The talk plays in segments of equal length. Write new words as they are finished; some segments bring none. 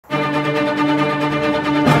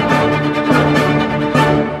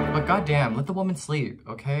Goddamn, let the woman sleep,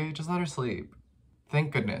 okay? Just let her sleep.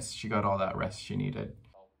 Thank goodness she got all that rest she needed.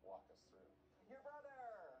 Walk us through. Your brother!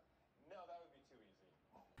 No, that would be too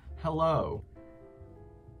easy. Hello.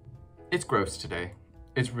 It's gross today.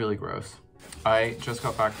 It's really gross. I just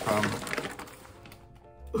got back from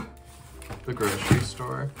the grocery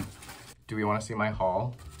store. Do we want to see my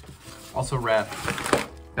haul? Also rep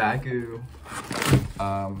baggu.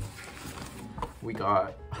 We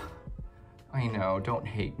got, I know, don't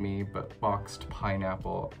hate me, but boxed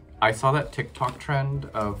pineapple. I saw that TikTok trend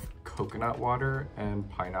of coconut water and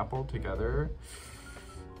pineapple together.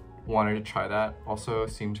 Wanted to try that. Also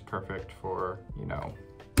seemed perfect for, you know,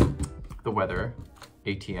 the weather,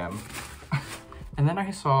 ATM. And then I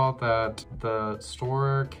saw that the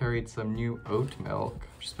store carried some new oat milk.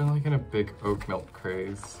 Just been like in a big oat milk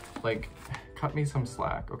craze. Like, cut me some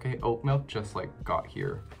slack, okay? Oat milk just like got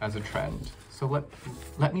here as a trend. So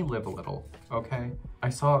let me live a little, okay? I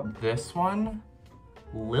saw this one,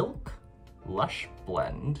 Lilk Lush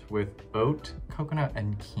Blend with oat, coconut,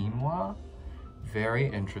 and quinoa. Very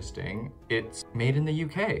interesting. It's made in the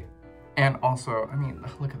UK. And also, I mean,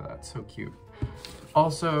 look at that, so cute.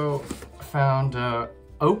 Also found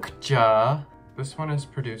Okja. This one is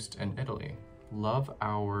produced in Italy. Love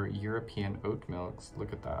our European oat milks.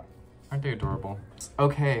 Look at that. Aren't they adorable?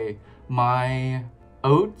 Okay, my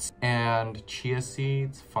oats and chia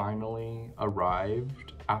seeds finally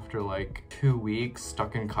arrived after like 2 weeks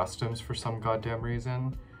stuck in customs for some goddamn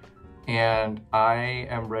reason. And I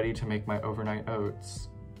am ready to make my overnight oats.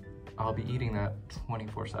 I'll be eating that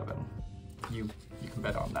 24/7. You can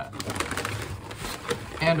bet on that.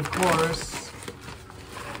 And of course,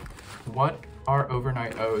 what are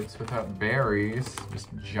overnight oats without berries?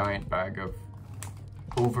 Just a giant bag of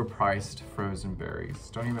overpriced frozen berries.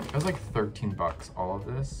 Don't even, it was like 13 bucks, all of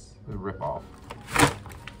this. A rip-off.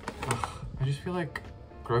 I just feel like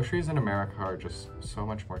groceries in America are just so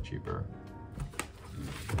much more cheaper.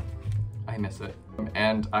 I miss it.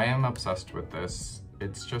 And I am obsessed with this.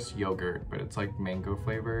 It's just yogurt, but it's like mango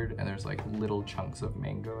flavored and there's like little chunks of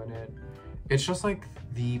mango in it. It's just like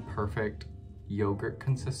the perfect yogurt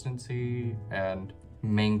consistency and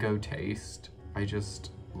mango taste. I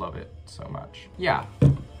just love it so much. Yeah,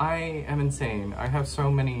 I am insane. I have so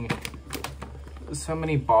many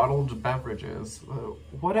bottled beverages.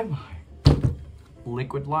 What am I?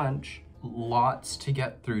 Liquid lunch. Lots to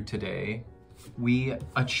get through today. We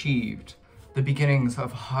achieved the beginnings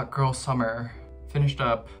of hot girl summer. Finished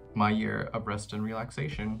up my year of rest and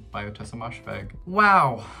relaxation by Otessa Moshfegh.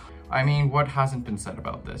 Wow. I mean, what hasn't been said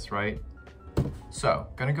about this, right? So,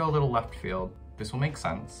 gonna go a little left field. This will make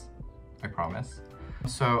sense, I promise.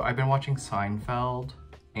 So, I've been watching Seinfeld,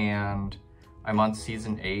 and I'm on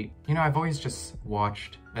season 8. You know, I've always just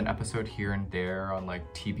watched an episode here and there on like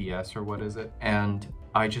TBS or what is it, and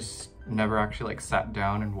I just never actually like sat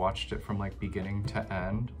down and watched it from like beginning to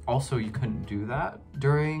end. Also, you couldn't do that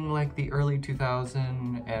during like the early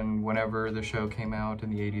 2000s and whenever the show came out in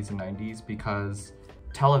the 80s and 90s because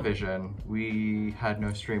television, we had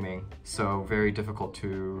no streaming, so very difficult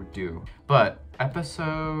to do. But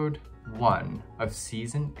episode 1 of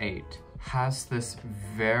season 8 has this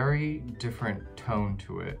very different tone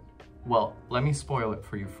to it. Well, let me spoil it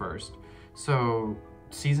for you first. So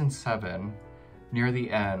season 7, near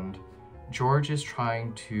the end, George is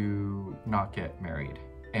trying to not get married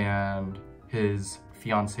and his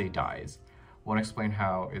fiance dies. Won't explain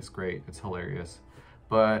how, it's great, it's hilarious.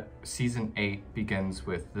 But season 8 begins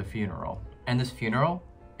with the funeral. And this funeral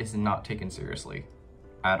is not taken seriously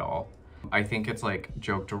at all. I think it's like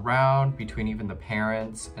joked around between even the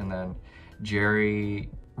parents, and then Jerry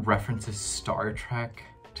references Star Trek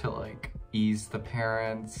to like ease the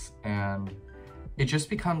parents, and it just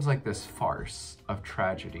becomes like this farce of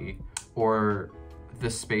tragedy, or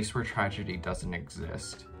this space where tragedy doesn't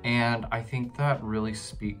exist. And I think that really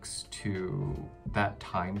speaks to that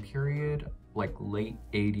time period, like late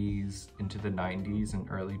 80s into the 90s and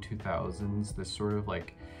early 2000s, this sort of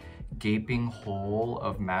like gaping hole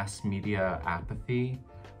of mass media apathy,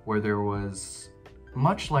 where there was,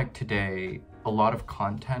 much like today, a lot of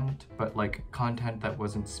content, but like content that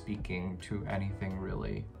wasn't speaking to anything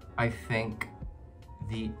really. I think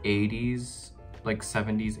the 80s, like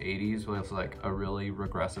 70s, 80s was like a really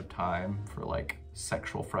regressive time for like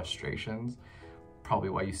sexual frustrations. Probably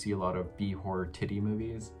why you see a lot of B-horror titty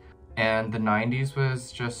movies. And the 90s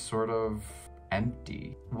was just sort of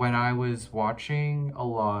empty. When I was watching a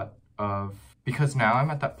lot of, because now I'm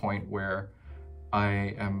at that point where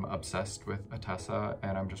I am obsessed with Otessa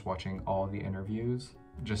and I'm just watching all the interviews,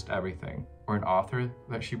 just everything. Or an author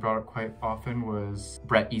that she brought up quite often was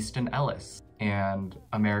Bret Easton Ellis and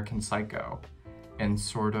American Psycho, and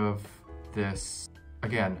sort of this,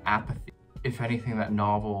 again, apathy. If anything, that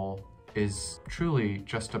novel is truly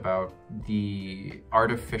just about the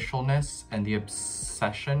artificialness and the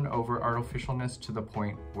obsession over artificialness to the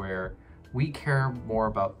point where we care more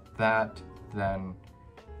about that than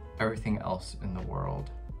everything else in the world.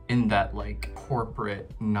 In that like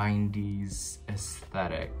corporate 90s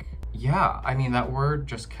aesthetic. Yeah, I mean, that word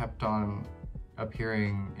just kept on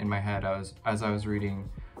appearing in my head as I was reading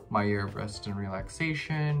My Year of Rest and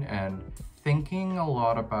Relaxation and thinking a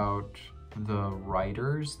lot about the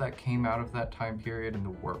writers that came out of that time period and the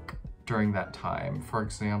work during that time. For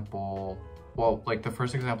example, well, like the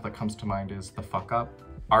first example that comes to mind is The Fuck Up.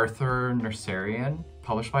 Arthur Nursarian,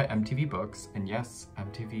 published by MTV Books, and yes,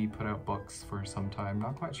 MTV put out books for some time,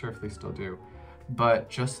 not quite sure if they still do. But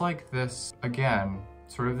just like this, again,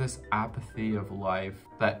 sort of this apathy of life,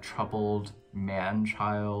 that troubled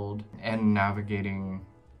man-child, and navigating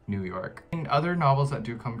New York. And other novels that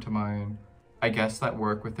do come to mind, I guess, that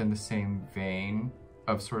work within the same vein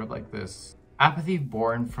of sort of like this apathy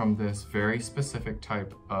born from this very specific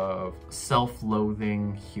type of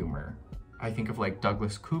self-loathing humor. I think of like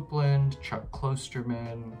Douglas Coupland, Chuck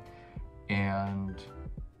Klosterman, and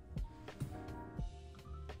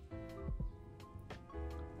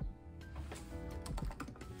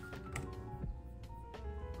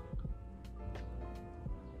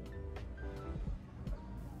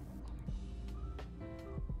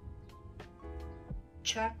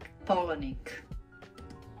Chuck Palahniuk.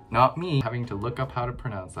 Not me having to look up how to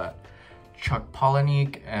pronounce that. Chuck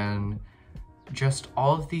Palahniuk, and just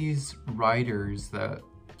all of these writers that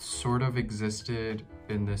sort of existed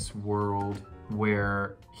in this world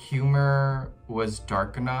where humor was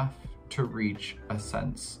dark enough to reach a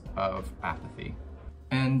sense of apathy.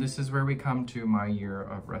 And this is where we come to My Year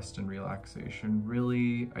of Rest and Relaxation.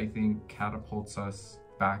 Really, I think, catapults us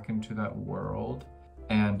back into that world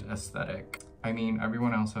and aesthetic. I mean,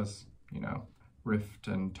 everyone else has, you know, riffed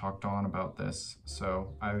and talked on about this,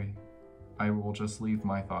 so I will just leave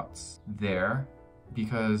my thoughts there,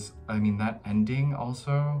 because I mean, that ending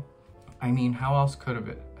also, I mean, how else could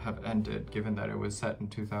it have ended given that it was set in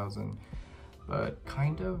 2000? But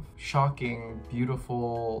kind of shocking,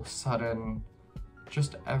 beautiful, sudden,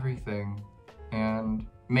 just everything. And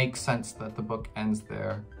makes sense that the book ends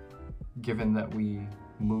there, given that we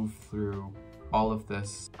move through all of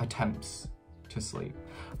this attempts to sleep.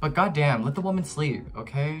 But goddamn, let the woman sleep,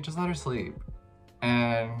 okay? Just let her sleep.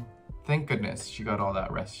 And thank goodness she got all that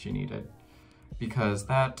rest she needed, because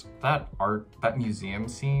that art, that museum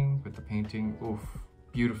scene with the painting, oof,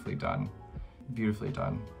 beautifully done. Beautifully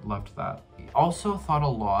done. Loved that. Also thought a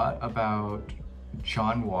lot about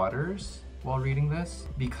John Waters while reading this,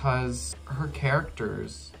 because her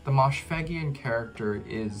characters, the Moshfeghian character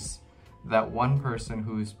is that one person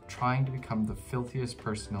who's trying to become the filthiest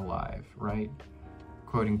person alive, right?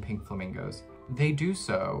 Quoting Pink Flamingos. They do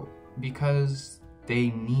so because they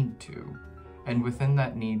need to. And within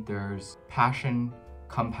that need, there's passion,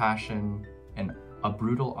 compassion, and a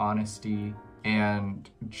brutal honesty, and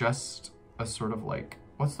just a sort of like,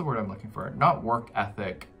 what's the word I'm looking for? Not work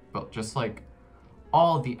ethic, but just like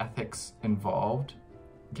all the ethics involved,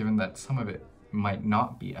 given that some of it might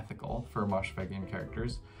not be ethical for Moshfeghian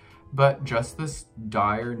characters, but just this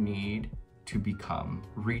dire need to become.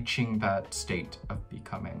 Reaching that state of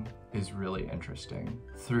becoming is really interesting.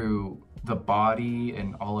 Through the body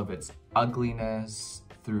and all of its ugliness,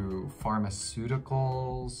 through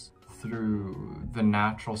pharmaceuticals, through the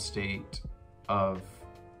natural state of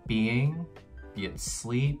being, be it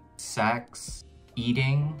sleep, sex,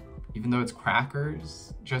 eating, even though it's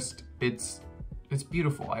crackers, just it's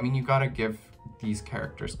beautiful. I mean, you gotta give these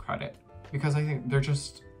characters credit, because I think they're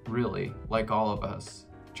just really, like all of us,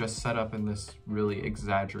 just set up in this really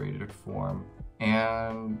exaggerated form.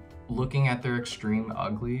 And looking at their extreme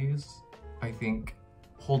uglies, I think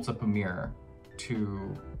holds up a mirror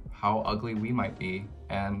to how ugly we might be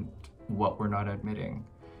and what we're not admitting.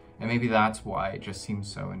 And maybe that's why it just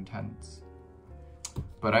seems so intense.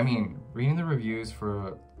 But I mean, reading the reviews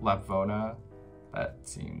for Lapvona, that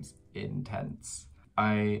seems intense.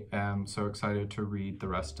 I am so excited to read the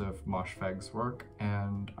rest of Moshfegh's work,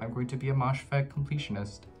 and I'm going to be a Moshfegh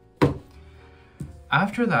completionist.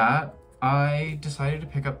 After that, I decided to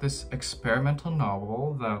pick up this experimental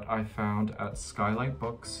novel that I found at Skylight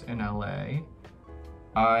Books in LA.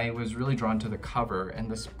 I was really drawn to the cover, and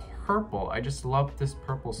this purple, I just love this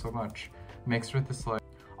purple so much, mixed with this like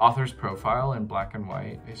author's profile in black and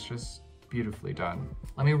white. It's just beautifully done.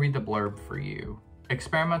 Let me read the blurb for you.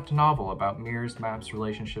 Experimental novel about mirrors, maps,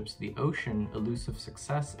 relationships, the ocean, elusive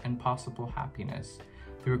success, and possible happiness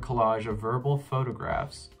Through a collage of verbal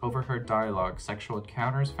photographs, overheard dialogue, sexual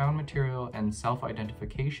encounters, found material, and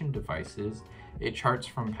self-identification devices, it charts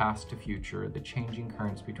from past to future the changing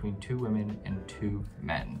currents between two women and two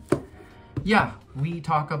men. Yeah, we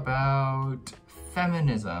talk about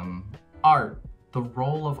feminism, art, the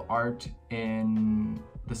role of art in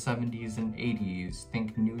the 70s and 80s,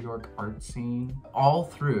 think New York art scene, all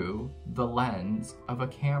through the lens of a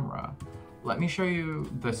camera. Let me show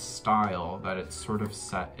you the style that it's sort of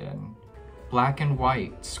set in. Black and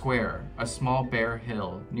white, square, a small bare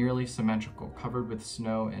hill, nearly symmetrical, covered with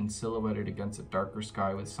snow and silhouetted against a darker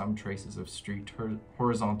sky with some traces of streaked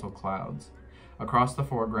horizontal clouds. Across the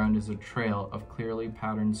foreground is a trail of clearly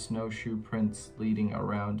patterned snowshoe prints leading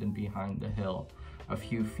around and behind the hill. A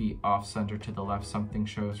few feet off center to the left, something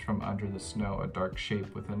shows from under the snow, a dark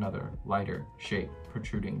shape with another lighter shape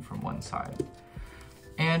protruding from one side.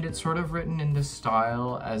 And it's sort of written in this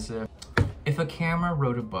style as if a camera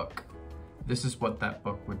wrote a book, this is what that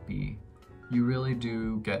book would be. You really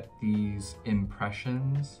do get these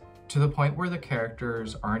impressions to the point where the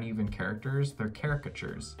characters aren't even characters, they're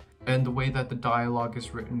caricatures. And the way that the dialogue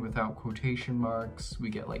is written without quotation marks, we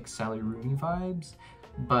get like Sally Rooney vibes,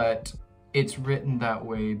 but it's written that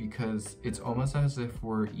way because it's almost as if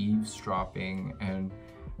we're eavesdropping and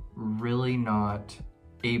really not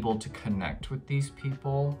able to connect with these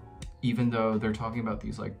people, even though they're talking about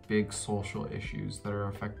these like big social issues that are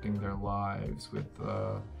affecting their lives with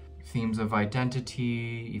themes of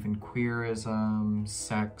identity, even queerism,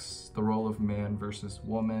 sex, the role of man versus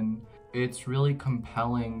woman. It's really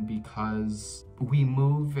compelling because we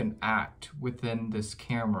move and act within this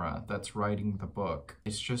camera that's writing the book.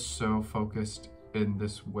 It's just so focused in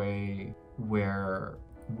this way where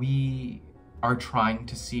we are trying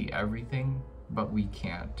to see everything, but we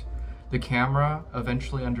can't. The camera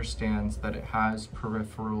eventually understands that it has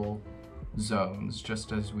peripheral zones,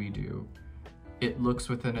 just as we do. It looks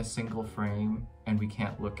within a single frame, and we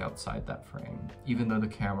can't look outside that frame, even though the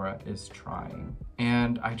camera is trying.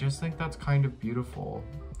 And I just think that's kind of beautiful,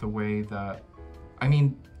 the way that, I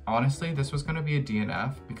mean, honestly, this was gonna be a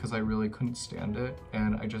DNF because I really couldn't stand it,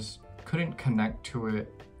 and I just couldn't connect to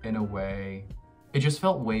it in a way. It just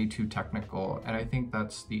felt way too technical, and I think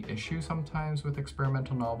that's the issue sometimes with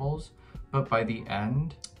experimental novels. But by the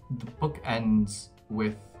end, the book ends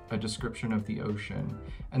with a description of the ocean,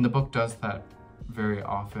 and the book does that very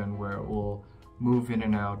often where it will move in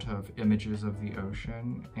and out of images of the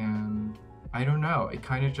ocean, and I don't know, it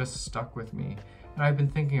kind of just stuck with me. And I've been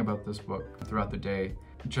thinking about this book throughout the day,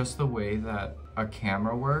 just the way that a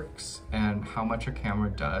camera works and how much a camera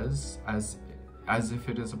does as if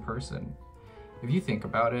it is a person. If you think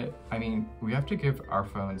about it, I mean, we have to give our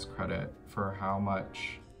phones credit for how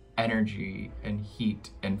much energy and heat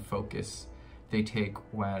and focus they take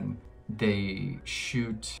when they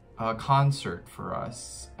shoot a concert for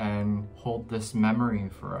us and hold this memory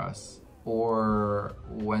for us, or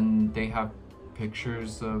when they have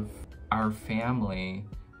pictures of our family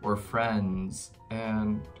or friends,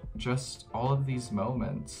 and just all of these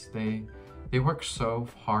moments. They work so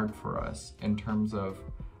hard for us in terms of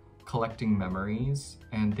collecting memories,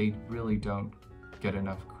 and they really don't get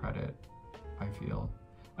enough credit, I feel.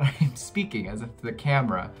 I'm speaking as if the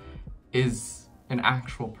camera is an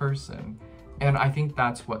actual person, and I think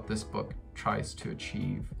that's what this book tries to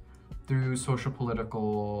achieve. Through social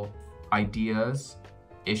political ideas,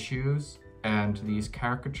 issues, and these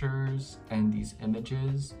caricatures and these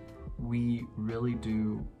images, we really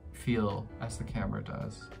do feel as the camera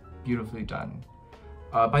does. Beautifully done.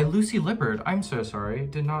 By Lucy Lippard. I'm so sorry,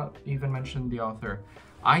 did not even mention the author.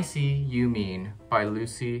 I See You Mean by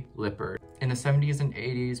Lucy Lippard. In the 70s and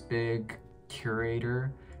 80s, big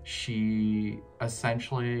curator. She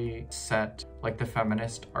essentially set like the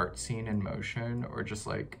feminist art scene in motion, or just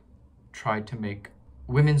like tried to make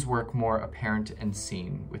women's work more apparent and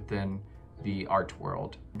seen within the art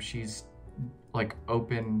world. She's like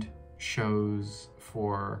opened shows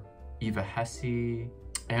for Eva Hesse,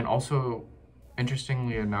 and also,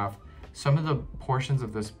 interestingly enough, some of the portions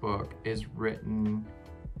of this book is written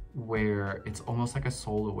where it's almost like a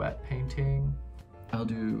silhouette painting.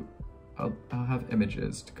 I'll have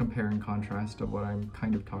images to compare and contrast of what I'm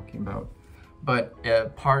kind of talking about. But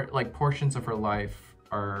portions of her life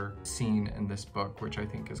are seen in this book, which I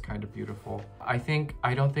think is kind of beautiful. I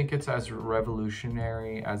don't think it's as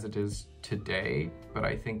revolutionary as it is today, but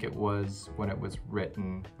I think it was when it was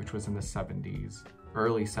written, which was in the 70s,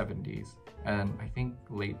 early 70s, and I think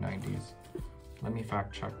late 90s. Let me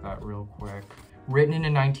fact check that real quick. Written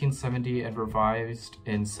in 1970 and revised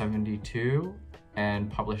in 72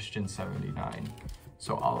 and published in 79.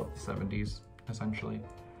 So all of the 70s, essentially.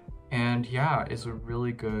 And yeah, is a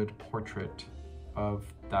really good portrait of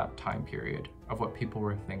that time period, of what people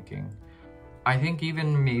were thinking. I think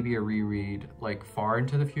even maybe a reread like far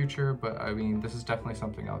into the future, but I mean, this is definitely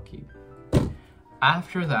something I'll keep.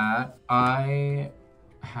 After that, I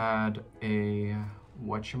had a,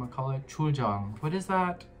 whatchamacallit, 출장. What is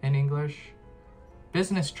that in English?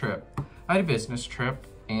 Business trip. I had a business trip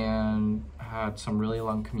and had some really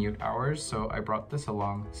long commute hours, so I brought this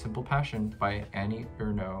along, Simple Passion by Annie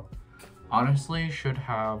Ernaux. Honestly, should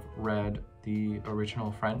have read the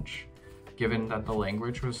original French, given that the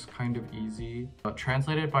language was kind of easy.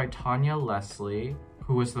 Translated by Tanya Leslie,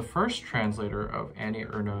 who was the first translator of Annie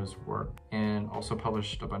Ernaux's work and also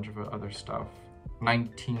published a bunch of other stuff.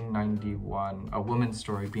 1991, A Woman's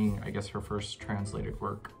Story being, I guess, her first translated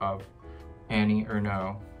work of Annie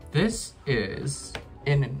Ernaux. This is,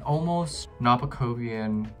 in an almost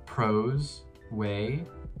Nabokovian prose way,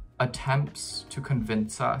 attempts to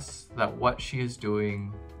convince us that what she is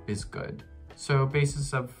doing is good. So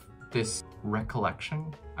basis of this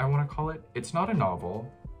recollection, I want to call it, it's not a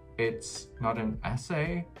novel, it's not an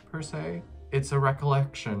essay per se, it's a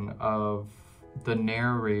recollection of the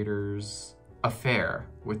narrator's affair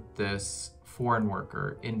with this foreign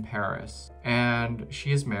worker in Paris. And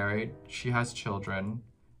she is married, she has children,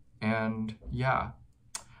 and yeah.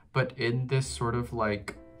 But in this sort of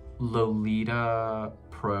like Lolita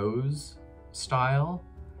prose style,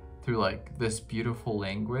 through like this beautiful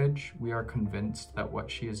language, we are convinced that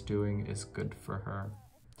what she is doing is good for her.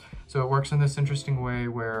 So it works in this interesting way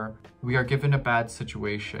where we are given a bad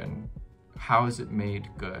situation. How is it made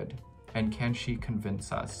good? And can she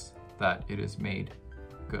convince us that it is made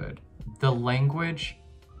good? The language,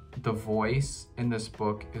 the voice in this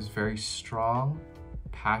book is very strong,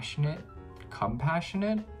 passionate,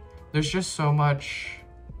 compassionate. There's just so much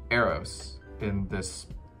eros in this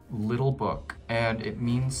little book, and it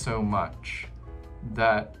means so much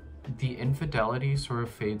that the infidelity sort of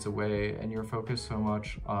fades away and you're focused so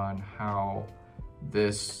much on how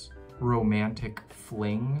this romantic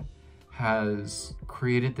fling has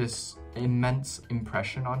created this immense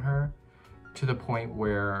impression on her to the point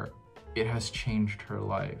where it has changed her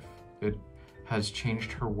life. It has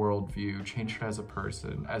changed her worldview, changed her as a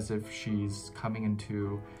person, as if she's coming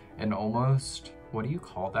into an almost, what do you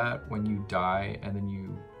call that when you die and then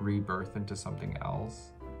you rebirth into something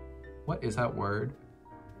else? What is that word?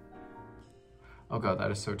 Oh god,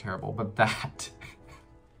 that is so terrible, but that.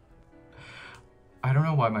 I don't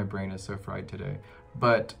know why my brain is so fried today,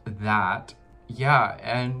 but that, yeah,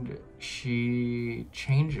 and she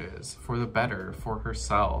changes for the better for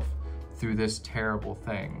herself through this terrible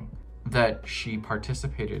thing that she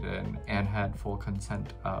participated in and had full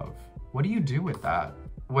consent of. What do you do with that?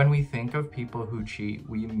 When we think of people who cheat,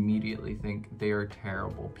 we immediately think they are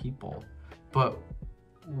terrible people. But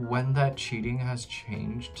when that cheating has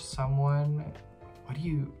changed someone,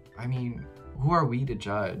 I mean, who are we to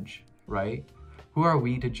judge, right? Who are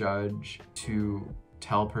we to judge to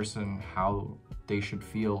tell a person how they should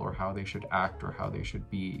feel or how they should act or how they should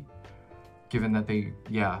be, given that they,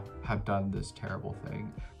 yeah, have done this terrible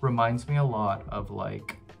thing? Reminds me a lot of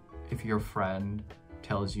like, if your friend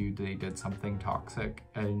tells you they did something toxic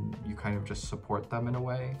and you kind of just support them in a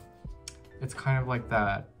way. It's kind of like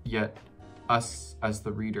that, yet us as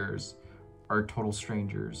the readers are total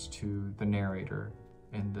strangers to the narrator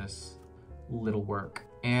in this little work.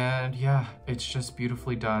 And yeah, it's just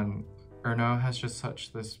beautifully done. Ernaux has just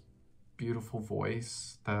such this beautiful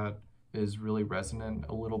voice that is really resonant,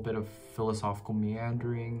 a little bit of philosophical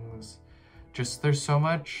meanderings. Just there's so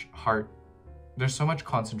much heart, there's so much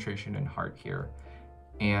concentration and heart here.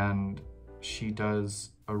 And she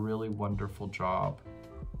does a really wonderful job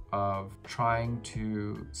of trying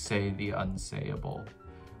to say the unsayable.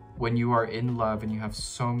 When you are in love and you have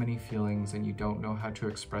so many feelings and you don't know how to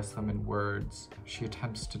express them in words, she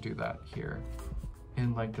attempts to do that here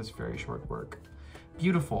in like this very short work.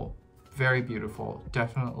 Beautiful, very beautiful.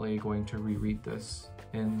 Definitely going to reread this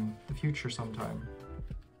in the future sometime.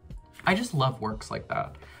 I just love works like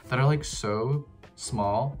that are like so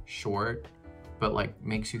small, short, but like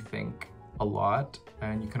makes you think a lot,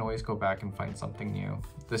 and you can always go back and find something new.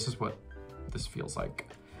 This is what this feels like.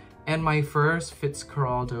 And my first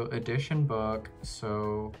Fitzcarraldo edition book,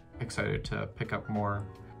 so excited to pick up more.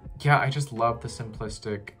 Yeah, I just love the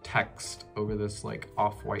simplistic text over this like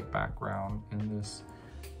off-white background in this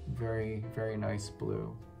very, very nice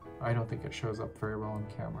blue. I don't think it shows up very well on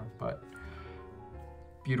camera, but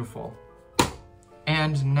beautiful.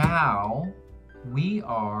 And now we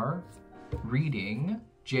are reading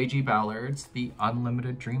J.G. Ballard's The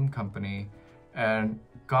Unlimited Dream Company. And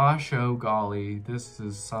gosh, oh golly, this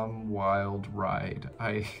is some wild ride.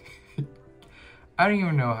 I don't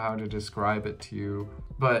even know how to describe it to you,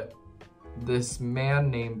 but this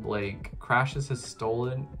man named Blake crashes his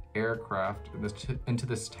stolen aircraft into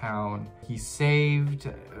this town. He's saved,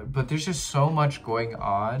 but there's just so much going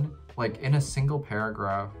on, like in a single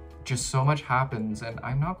paragraph. Just so much happens, and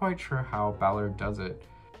I'm not quite sure how Ballard does it.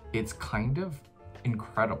 It's kind of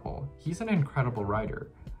incredible. He's an incredible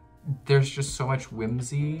writer. There's just so much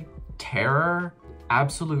whimsy, terror,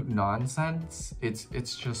 absolute nonsense.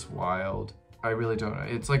 It's just wild. I really don't know.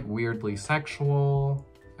 It's like weirdly sexual.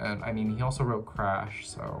 And I mean, he also wrote Crash,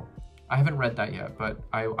 so I haven't read that yet, but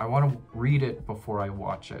I want to read it before I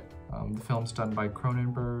watch it. The film's done by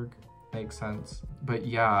Cronenberg, makes sense. But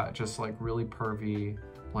yeah, just like really pervy,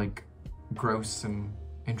 like gross and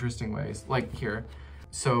interesting ways. Like here.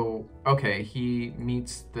 So, okay, he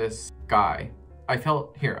meets this guy.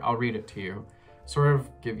 Here, I'll read it to you. Sort of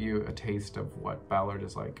give you a taste of what Ballard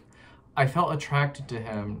is like. I felt attracted to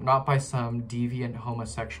him, not by some deviant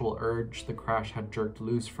homosexual urge the crash had jerked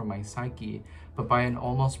loose from my psyche, but by an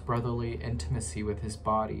almost brotherly intimacy with his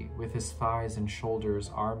body, with his thighs and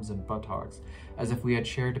shoulders, arms and buttocks, as if we had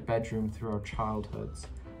shared a bedroom through our childhoods.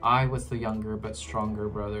 I was the younger but stronger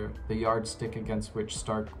brother, the yardstick against which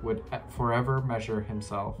Stark would forever measure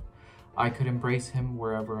himself. I could embrace him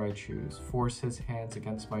wherever I choose, force his hands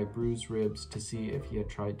against my bruised ribs to see if he had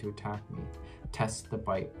tried to attack me, test the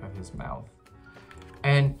bite of his mouth.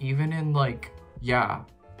 And even in like, yeah,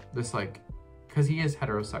 this like, cause he is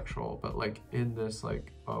heterosexual, but like in this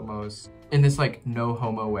like almost, in this like no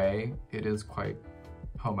homo way, it is quite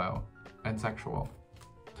homo and sexual.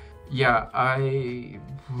 Yeah, I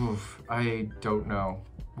don't know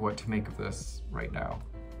what to make of this right now.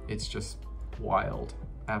 It's just wild.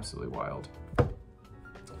 Absolutely wild.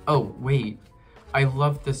 Oh, wait. I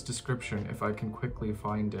love this description if I can quickly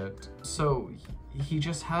find it. So he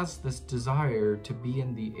just has this desire to be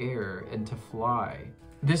in the air and to fly.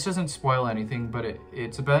 This doesn't spoil anything, but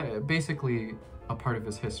it's basically a part of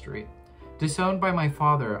his history. Disowned by my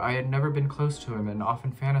father, I had never been close to him and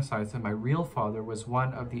often fantasized that my real father was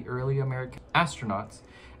one of the early American astronauts,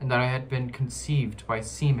 and that I had been conceived by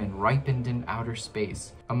semen ripened in outer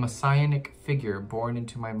space, a messianic figure born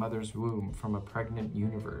into my mother's womb from a pregnant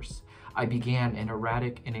universe. I began an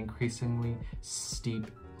erratic and increasingly steep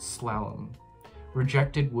slalom.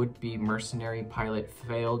 Rejected would-be mercenary pilot,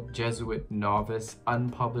 failed Jesuit novice,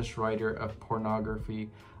 unpublished writer of pornography,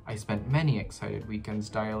 I spent many excited weekends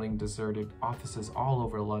dialing deserted offices all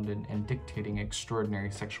over London and dictating extraordinary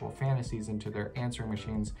sexual fantasies into their answering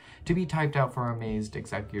machines to be typed out for amazed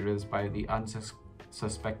executives by the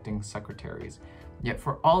unsuspecting secretaries. Yet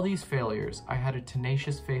for all these failures, I had a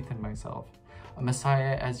tenacious faith in myself, a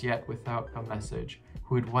messiah as yet without a message,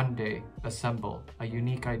 who would one day assemble a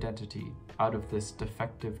unique identity out of this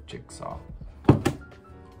defective jigsaw.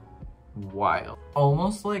 Wild.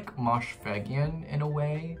 Almost like Moshfeghian in a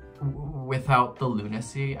way, without the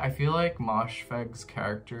lunacy. I feel like Moshfegh's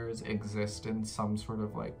characters exist in some sort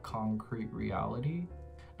of like concrete reality.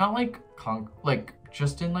 Not like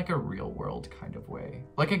just in like a real world kind of way.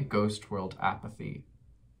 Like a ghost world apathy,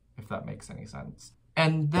 if that makes any sense.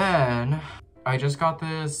 And then I just got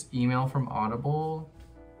this email from Audible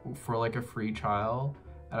for like a free trial,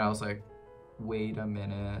 and I was like, wait a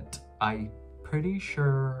minute, pretty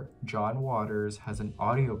sure John Waters has an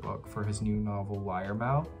audiobook for his new novel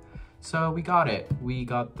Liarmouth. So we got it. We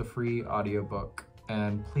got the free audiobook,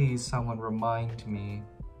 and please someone remind me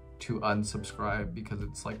to unsubscribe because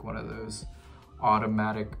it's like one of those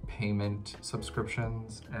automatic payment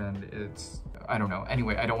subscriptions and it's, I don't know.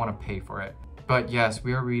 Anyway, I don't want to pay for it. But yes,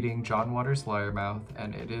 we are reading John Waters' Liarmouth,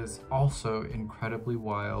 and it is also incredibly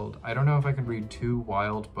wild. I don't know if I can read two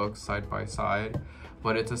wild books side by side,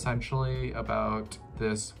 but it's essentially about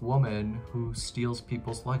this woman who steals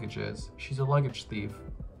people's luggages. She's a luggage thief.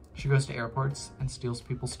 She goes to airports and steals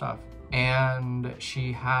people's stuff. And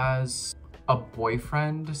she has a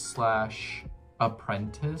boyfriend slash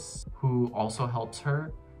apprentice who also helps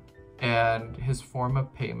her. And his form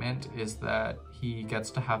of payment is that he gets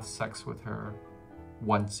to have sex with her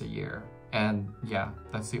once a year. And yeah,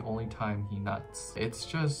 that's the only time he nuts. It's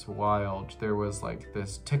just wild. There was like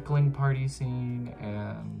this tickling party scene,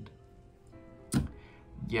 and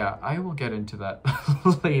yeah, I will get into that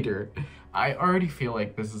later. I already feel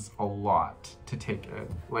like this is a lot to take in.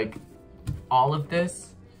 Like, all of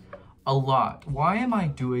this, a lot. Why am I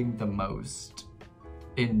doing the most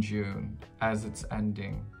in June as it's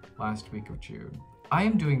ending last week of June? I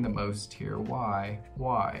am doing the most here. Why?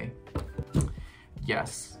 Why?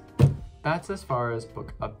 Yes. That's as far as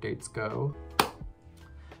book updates go.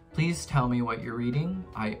 Please tell me what you're reading.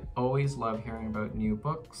 I always love hearing about new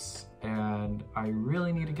books, and I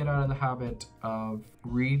really need to get out of the habit of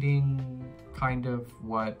reading kind of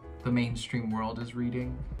what the mainstream world is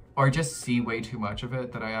reading, or just see way too much of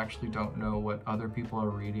it that I actually don't know what other people are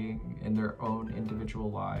reading in their own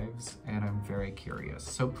individual lives, and I'm very curious.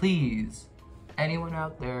 So please, anyone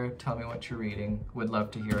out there, tell me what you're reading. Would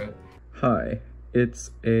love to hear it. Hi.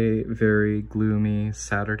 It's a very gloomy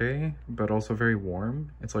Saturday, but also very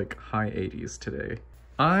warm. It's like high 80s today.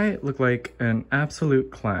 I look like an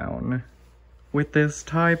absolute clown with this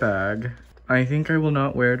tie bag. I think I will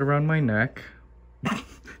not wear it around my neck,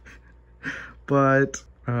 but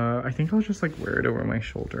I think I'll just like wear it over my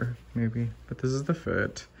shoulder, maybe. But this is the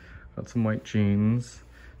fit. Got some white jeans,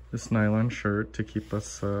 this nylon shirt to keep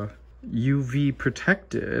us UV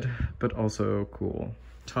protected, but also cool.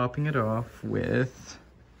 Topping it off with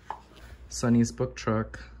Sunny's book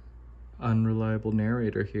truck, unreliable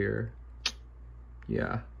narrator here.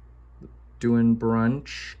 Yeah, doing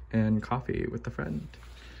brunch and coffee with a friend.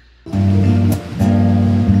 Good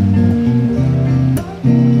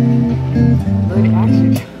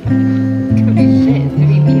action. Could be shit. It's gonna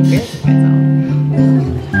be me embarrassing myself.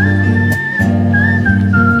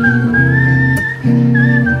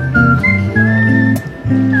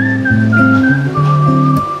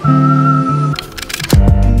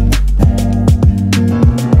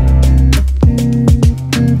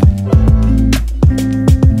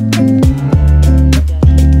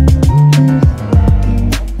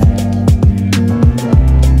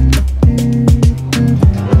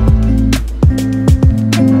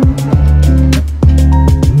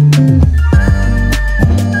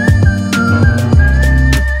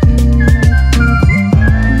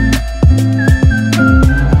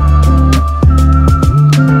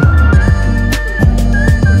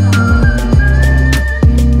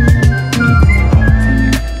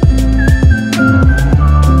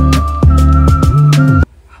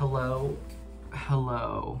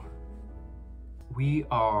 Hello. We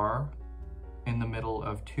are in the middle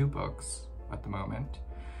of two books at the moment.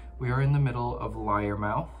 We are in the middle of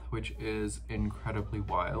Liarmouth, which is incredibly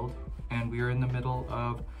wild, and we are in the middle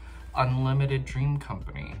of Unlimited Dream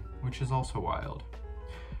Company, which is also wild.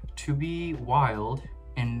 To be wild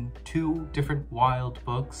in two different wild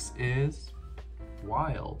books is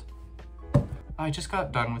wild. I just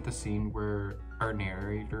got done with the scene where our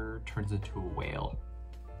narrator turns into a whale.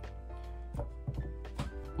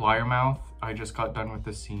 Liarmouth, I just got done with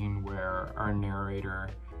the scene where our narrator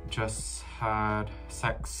just had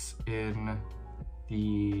sex in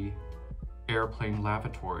the airplane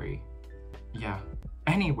lavatory. Yeah.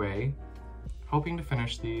 Anyway, hoping to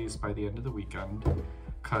finish these by the end of the weekend,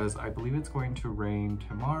 because I believe it's going to rain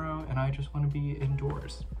tomorrow and I just want to be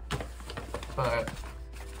indoors. But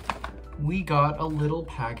we got a little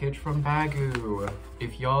package from Baggu.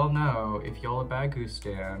 If y'all know, if y'all a Baggu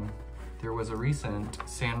stan, there was a recent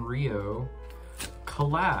Sanrio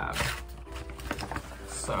collab.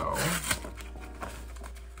 So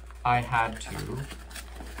I had to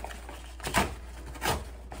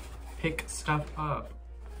pick stuff up.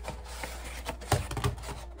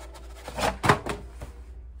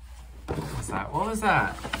 What was that? What was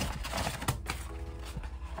that?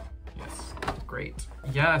 Yes, great.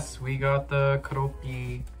 Yes, we got the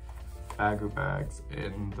Kropi Baggu bags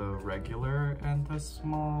in the regular and the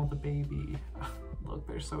small, the baby. Look,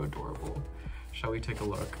 they're so adorable. Shall we take a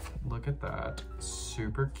look? Look at that,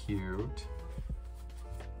 super cute.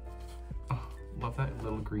 Oh, love that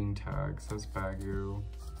little green tag, says Baggu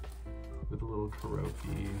with a little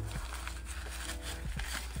Kropi.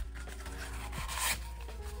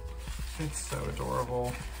 It's so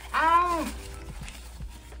adorable. Ah!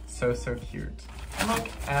 So cute. Look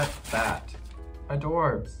at that,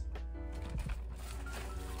 adorbs.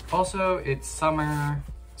 Also, it's summer,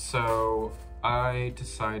 so I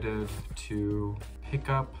decided to pick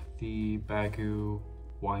up the Baggu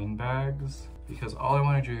wine bags because all I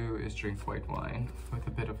want to do is drink white wine with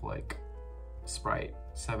a bit of like Sprite,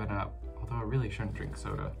 7-Up, although I really shouldn't drink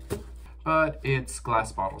soda. But it's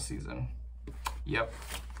glass bottle season. Yep.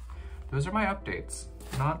 Those are my updates.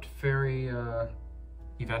 Not very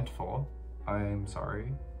eventful, I'm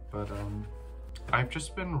sorry, but I've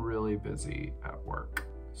just been really busy at work.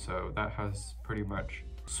 So that has pretty much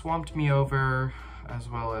swamped me over, as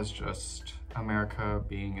well as just America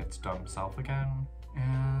being its dumb self again.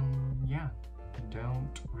 And yeah,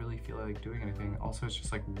 don't really feel like doing anything. Also, it's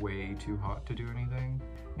just like way too hot to do anything.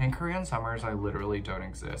 In Korean summers, I literally don't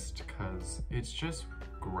exist because it's just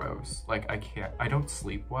gross. Like I don't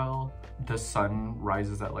sleep well. The sun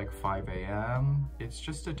rises at like 5 a.m. It's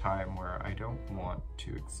just a time where I don't want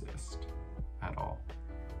to exist at all.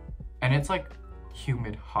 And it's like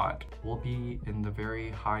humid hot. We'll be in the very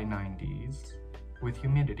high 90s with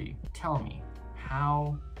humidity. Tell me,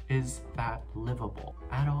 how is that livable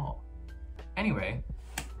at all? Anyway,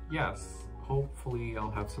 yes, hopefully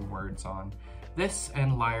I'll have some words on this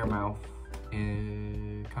and Liarmouth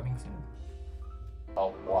coming soon.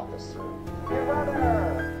 I'll walk us through. Hey,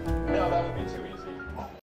 brother! No, that would be too easy.